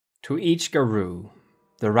To each Garou,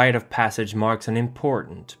 the rite of passage marks an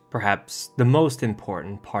important, perhaps the most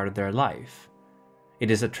important part of their life. It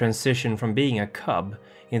is a transition from being a cub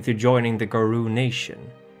into joining the Garou nation,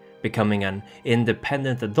 becoming an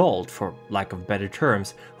independent adult, for lack of better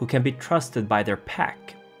terms, who can be trusted by their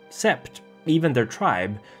pack, sept, even their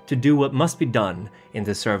tribe, to do what must be done in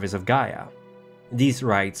the service of Gaia. These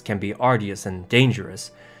rites can be arduous and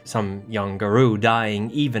dangerous, some young Garou dying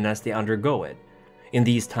even as they undergo it. In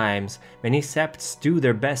these times, many septs do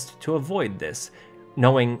their best to avoid this,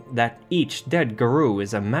 knowing that each dead Garou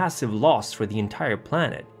is a massive loss for the entire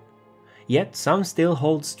planet. Yet some still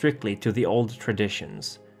hold strictly to the old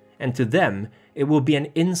traditions, and to them it will be an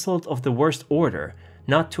insult of the worst order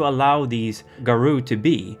not to allow these Garou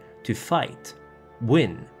to fight,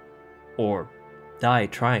 win, or die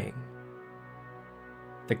trying.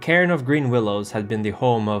 The Cairn of Green Willows had been the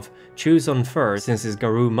home of Chuzon Fur since his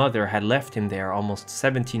Garou mother had left him there almost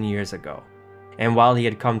 17 years ago. And while he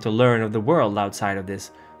had come to learn of the world outside of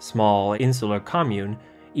this small insular commune,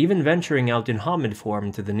 even venturing out in Homid form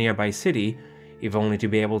to the nearby city, if only to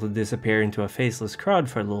be able to disappear into a faceless crowd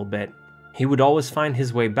for a little bit, he would always find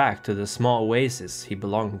his way back to the small oasis he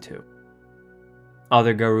belonged to.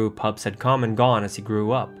 Other Garou pups had come and gone as he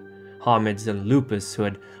grew up. Hamids and Lupus, who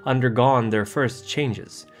had undergone their first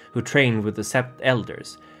changes, who trained with the Sept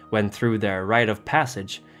Elders, went through their rite of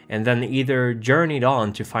passage, and then either journeyed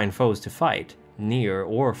on to find foes to fight, near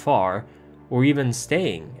or far, or even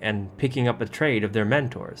staying and picking up a trade of their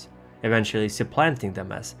mentors, eventually supplanting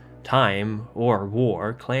them as time or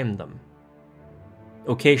war claimed them.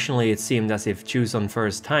 Occasionally it seemed as if Chuzon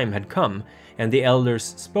Fur's time had come, and the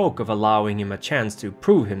Elders spoke of allowing him a chance to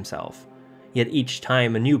prove himself. Yet each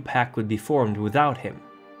time a new pack would be formed without him,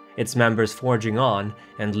 its members forging on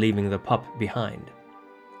and leaving the pup behind.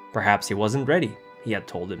 Perhaps he wasn't ready, he had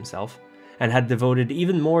told himself, and had devoted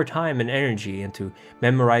even more time and energy into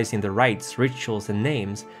memorizing the rites, rituals, and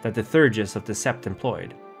names that the Thurges of the Sept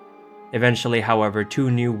employed. Eventually, however,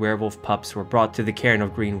 2 new werewolf pups were brought to the Cairn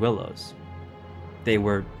of Green Willows. They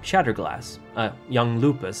were Shatterglass, a young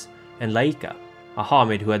Lupus, and Laika, a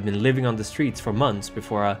Hamid who had been living on the streets for months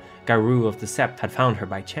before a Garou of the Sept had found her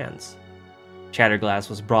by chance. Shatterglass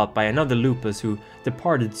was brought by another Lupus who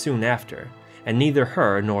departed soon after, and neither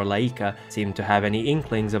her nor Laika seemed to have any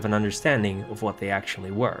inklings of an understanding of what they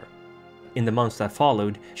actually were. In the months that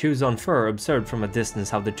followed, Chuzon Fur observed from a distance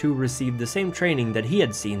how the two received the same training that he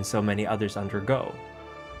had seen so many others undergo.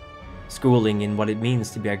 Schooling in what it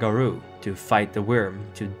means to be a Garou, to fight the worm,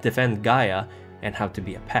 to defend Gaia, and how to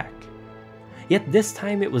be a pack. Yet this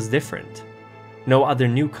time it was different. No other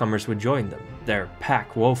newcomers would join them, their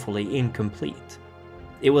pack woefully incomplete.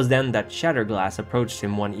 It was then that Shatterglass approached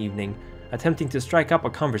him one evening, attempting to strike up a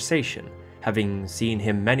conversation, having seen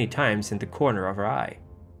him many times in the corner of her eye.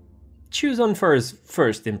 Chuzon Fur's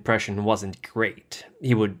first impression wasn't great.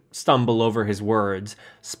 He would stumble over his words,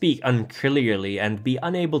 speak unclearly, and be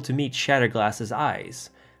unable to meet Shatterglass's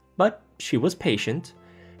eyes. But she was patient.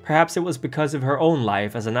 Perhaps it was because of her own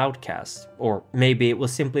life as an outcast, or maybe it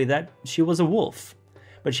was simply that she was a wolf.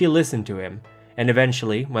 But she listened to him, and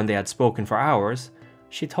eventually, when they had spoken for hours,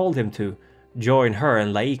 she told him to join her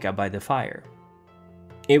and Laika by the fire.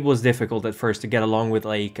 It was difficult at first to get along with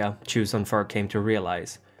Laika, Chuzon Fur came to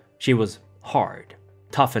realize. She was hard,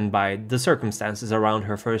 toughened by the circumstances around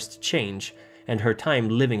her first change and her time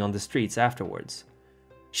living on the streets afterwards.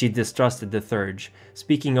 She distrusted the Thurge,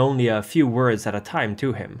 speaking only a few words at a time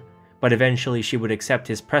to him, but eventually she would accept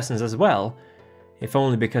his presence as well, if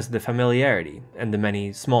only because of the familiarity and the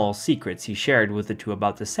many small secrets he shared with the two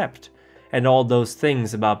about the Sept, and all those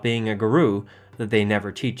things about being a Garou that they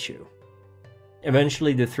never teach you.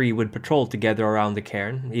 Eventually the three would patrol together around the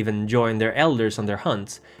cairn, even join their elders on their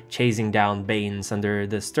hunts, chasing down Banes under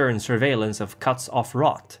the stern surveillance of Cuts Off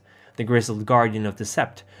Rot, the grizzled guardian of the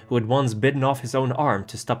Sept, who had once bitten off his own arm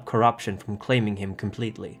to stop corruption from claiming him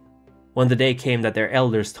completely. When the day came that their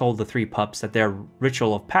elders told the 3 pups that their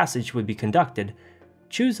ritual of passage would be conducted,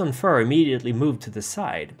 Chuzon Fur immediately moved to the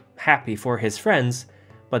side, happy for his friends,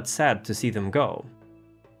 but sad to see them go.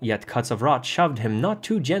 Yet Cuts of Rot shoved him not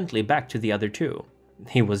too gently back to the other 2.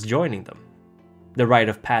 He was joining them. The rite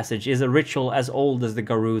of passage is a ritual as old as the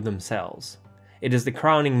Garou themselves. It is the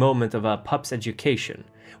crowning moment of a pup's education,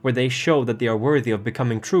 where they show that they are worthy of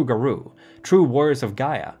becoming true Garou, true warriors of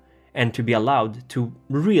Gaia, and to be allowed to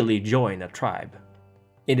really join a tribe.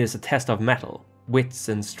 It is a test of mettle, wits,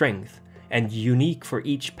 and strength, and unique for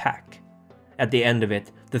each pack. At the end of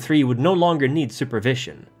it, the 3 would no longer need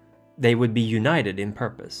supervision. They would be united in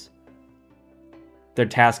purpose. Their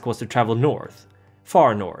task was to travel north,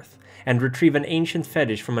 far north, and retrieve an ancient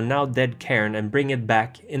fetish from a now dead cairn and bring it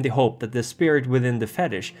back in the hope that the spirit within the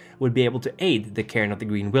fetish would be able to aid the cairn of the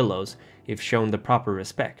Green Willows if shown the proper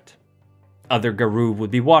respect. Other Garou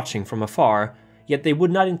would be watching from afar, yet they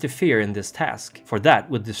would not interfere in this task, for that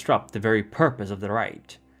would disrupt the very purpose of the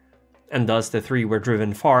rite. And thus the three were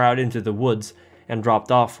driven far out into the woods and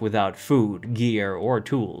dropped off without food, gear, or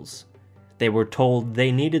tools. They were told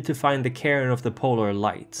they needed to find the cairn of the Polar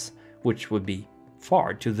Lights, which would be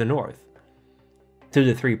far to the north. To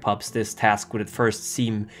the three pups, this task would at first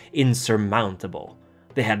seem insurmountable.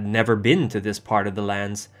 They had never been to this part of the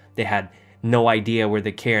lands, they had no idea where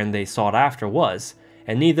the cairn they sought after was,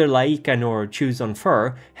 and neither Laika nor Choose on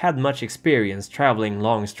Fur had much experience traveling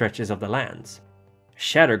long stretches of the lands.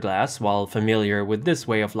 Shatterglass, while familiar with this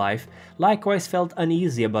way of life, likewise felt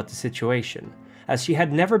uneasy about the situation, as she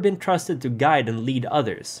had never been trusted to guide and lead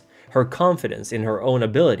others, her confidence in her own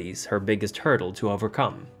abilities her biggest hurdle to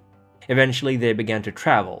overcome. Eventually they began to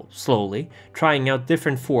travel, slowly, trying out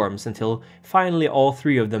different forms until finally all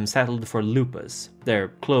three of them settled for Lupus, their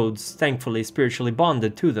clothes thankfully spiritually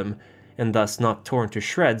bonded to them, and thus not torn to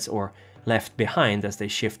shreds or left behind as they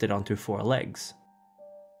shifted onto four legs.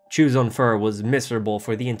 Choose on Fur was miserable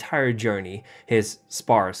for the entire journey, his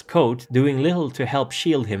sparse coat doing little to help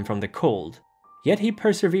shield him from the cold, yet he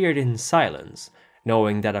persevered in silence,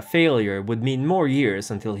 knowing that a failure would mean more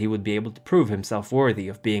years until he would be able to prove himself worthy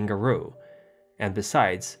of being Garou, and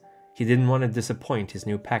besides, he didn't want to disappoint his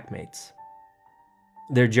new packmates.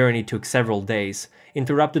 Their journey took several days,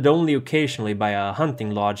 interrupted only occasionally by a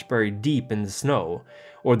hunting lodge buried deep in the snow,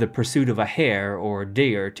 or the pursuit of a hare or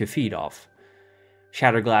deer to feed off.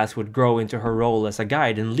 Shatterglass would grow into her role as a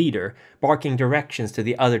guide and leader, barking directions to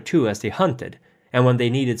the other two as they hunted, and when they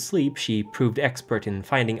needed sleep she proved expert in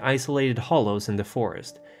finding isolated hollows in the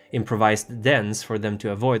forest, improvised dens for them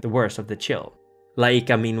to avoid the worst of the chill.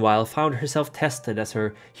 Laika meanwhile found herself tested as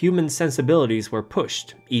her human sensibilities were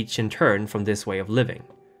pushed, each in turn, from this way of living.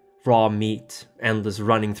 Raw meat, endless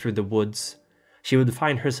running through the woods. She would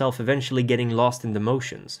find herself eventually getting lost in the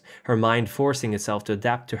motions, her mind forcing itself to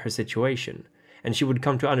adapt to her situation, and she would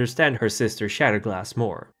come to understand her sister Shatterglass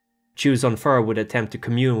more. Choose on Fur would attempt to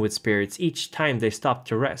commune with spirits each time they stopped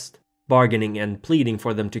to rest, bargaining and pleading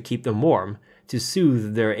for them to keep them warm, to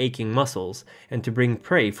soothe their aching muscles, and to bring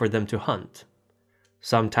prey for them to hunt.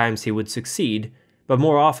 Sometimes he would succeed, but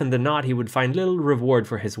more often than not he would find little reward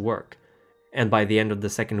for his work, and by the end of the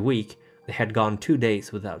second week, they had gone 2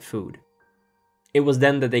 days without food. It was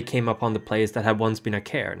then that they came upon the place that had once been a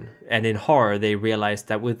cairn, and in horror they realized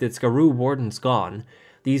that with its Garou wardens gone,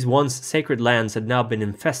 these once sacred lands had now been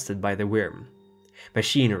infested by the Wyrm.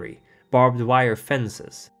 Machinery, barbed wire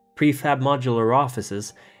fences, prefab modular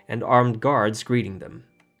offices, and armed guards greeting them.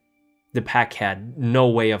 The pack had no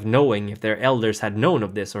way of knowing if their elders had known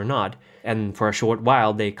of this or not, and for a short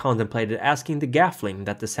while they contemplated asking the Gaffling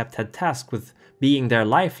that the Sept had tasked with being their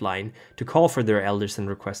lifeline to call for their elders and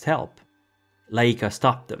request help. Laika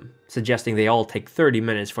stopped them, suggesting they all take 30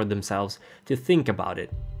 minutes for themselves to think about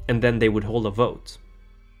it, and then they would hold a vote.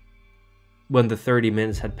 When the 30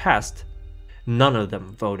 minutes had passed, none of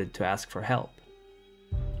them voted to ask for help.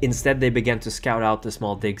 Instead, they began to scout out the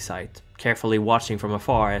small dig site, carefully watching from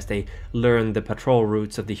afar as they learned the patrol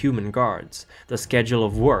routes of the human guards, the schedule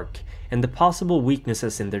of work, and the possible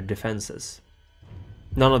weaknesses in their defenses.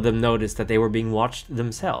 None of them noticed that they were being watched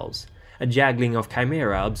themselves, a juggling of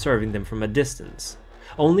chimera observing them from a distance.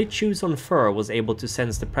 Only Choose on Fur was able to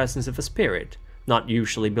sense the presence of a spirit, not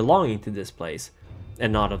usually belonging to this place,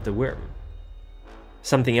 and not of the Wyrm.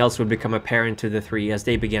 Something else would become apparent to the three as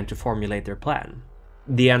they began to formulate their plan.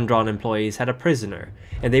 The Andron employees had a prisoner,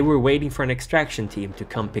 and they were waiting for an extraction team to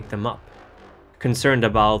come pick them up. Concerned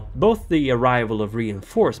about both the arrival of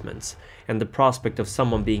reinforcements and the prospect of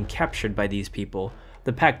someone being captured by these people,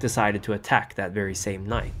 the pack decided to attack that very same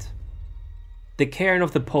night. The cairn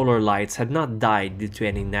of the Polar Lights had not died due to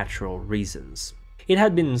any natural reasons. It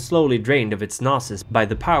had been slowly drained of its gnosis by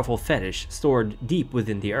the powerful fetish stored deep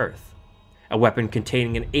within the earth, a weapon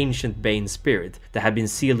containing an ancient Bane spirit that had been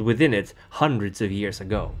sealed within it hundreds of years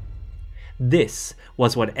ago. This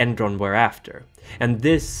was what Endron were after, and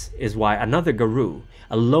this is why another Garou,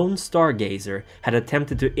 a lone stargazer, had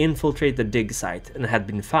attempted to infiltrate the dig site and had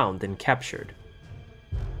been found and captured.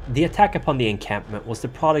 The attack upon the encampment was the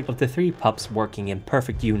product of the three pups working in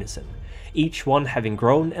perfect unison, each one having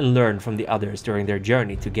grown and learned from the others during their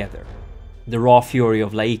journey together. The raw fury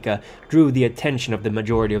of Laika drew the attention of the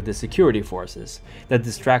majority of the security forces, the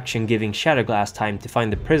distraction giving Shadowglass time to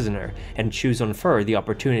find the prisoner and choose on Fur the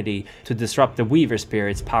opportunity to disrupt the Weaver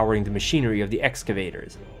spirits powering the machinery of the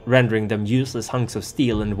excavators, rendering them useless hunks of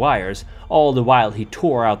steel and wires, all the while he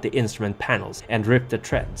tore out the instrument panels and ripped the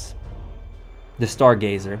treads. The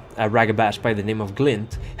Stargazer, a ragabash by the name of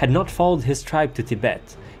Glint, had not followed his tribe to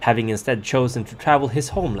Tibet, having instead chosen to travel his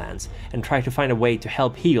homelands and try to find a way to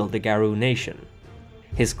help heal the Garou nation.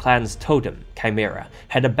 His clan's totem, Chimera,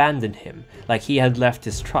 had abandoned him like he had left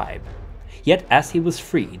his tribe. Yet as he was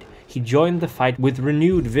freed, he joined the fight with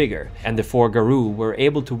renewed vigor, and the 4 Garou were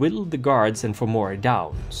able to whittle the guards and Fomori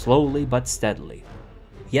down, slowly but steadily.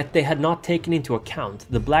 Yet they had not taken into account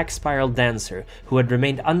the Black Spiral Dancer who had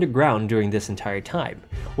remained underground during this entire time,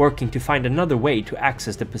 working to find another way to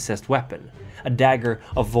access the possessed weapon, a dagger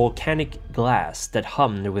of volcanic glass that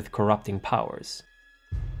hummed with corrupting powers.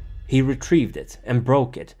 He retrieved it and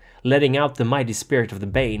broke it, letting out the mighty spirit of the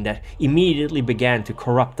Bane that immediately began to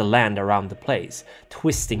corrupt the land around the place,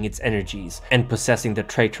 twisting its energies and possessing the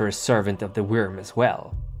traitorous servant of the Wyrm as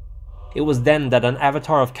well. It was then that an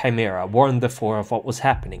avatar of Chimera warned the 4 of what was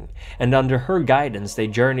happening, and under her guidance they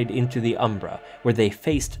journeyed into the Umbra, where they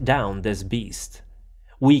faced down this beast.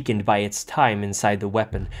 Weakened by its time inside the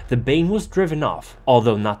weapon, the Bane was driven off,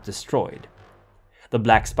 although not destroyed. The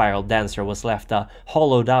Black Spiral Dancer was left a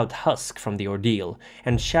hollowed-out husk from the ordeal,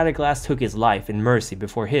 and Shadowglass took his life in mercy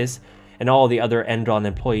before his, and all the other Endron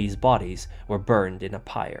employees' bodies were burned in a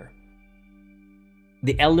pyre.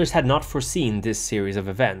 The Elders had not foreseen this series of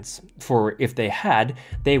events, for if they had,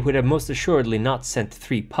 they would have most assuredly not sent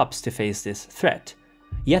 3 pups to face this threat.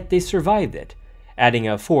 Yet they survived it, adding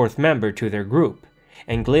a 4th member to their group,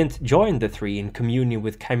 and Glint joined the 3 in communion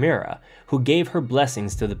with Chimera, who gave her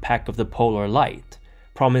blessings to the Pack of the Polar Light,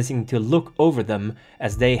 promising to look over them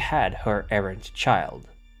as they had her errant child.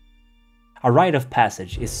 A rite of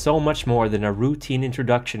passage is so much more than a routine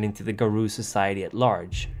introduction into the Garou society at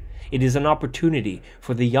large. It is an opportunity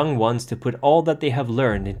for the young ones to put all that they have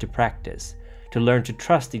learned into practice, to learn to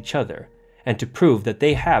trust each other, and to prove that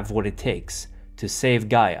they have what it takes to save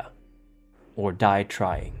Gaia, or die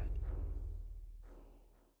trying.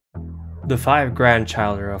 The 5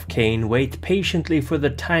 grandchildren of Cain wait patiently for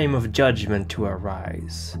the time of judgment to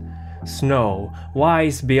arise. Snow,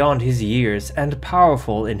 wise beyond his years and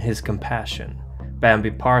powerful in his compassion.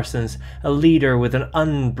 Bambi Parsons, a leader with an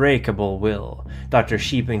unbreakable will. Dr.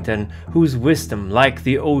 Sheepington, whose wisdom, like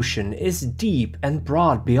the ocean, is deep and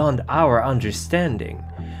broad beyond our understanding.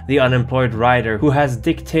 The unemployed writer who has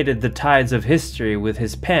dictated the tides of history with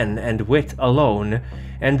his pen and wit alone.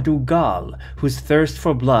 And Dougal, whose thirst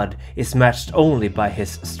for blood is matched only by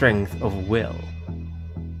his strength of will.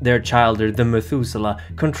 Their childer, the Methuselah,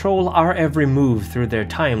 control our every move through their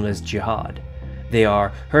timeless jihad. They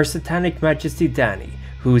are Her Satanic Majesty Danny,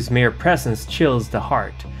 whose mere presence chills the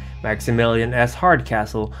heart, Maximilian S.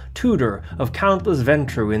 Hardcastle, tutor of countless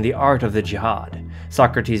Ventru in the art of the jihad,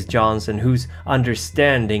 Socrates Johnson, whose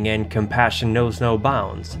understanding and compassion knows no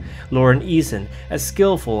bounds, Lauren Eason, a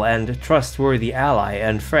skillful and trustworthy ally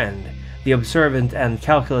and friend, the observant and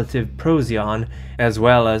calculative Procyon, as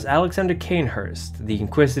well as Alexander Cainhurst, the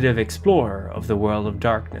inquisitive explorer of the world of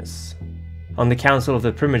darkness. On the Council of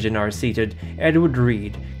the Primogen are seated Edward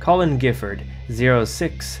Reed, Colin Gifford,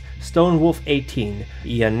 06, Stonewolf 18,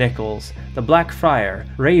 Ian Nichols, the Black Friar,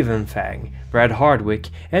 Ravenfang, Brad Hardwick,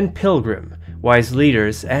 and Pilgrim, wise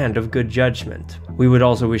leaders and of good judgment. We would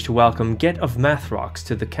also wish to welcome Get of Mathrox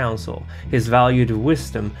to the Council, his valued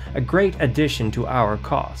wisdom a great addition to our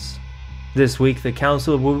cause. This week the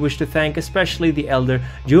Council would wish to thank especially the Elder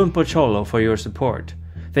June Pocholo for your support.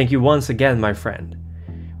 Thank you once again, my friend.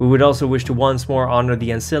 We would also wish to once more honor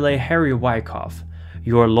the Ancile Harry Wyckoff.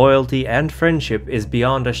 Your loyalty and friendship is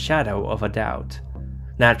beyond a shadow of a doubt.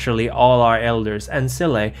 Naturally, all our elders,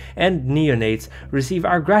 Ancile, and neonates receive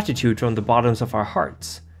our gratitude from the bottoms of our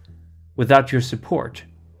hearts. Without your support,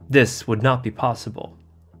 this would not be possible.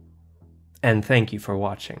 And thank you for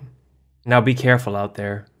watching. Now be careful out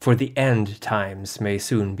there, for the end times may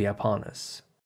soon be upon us.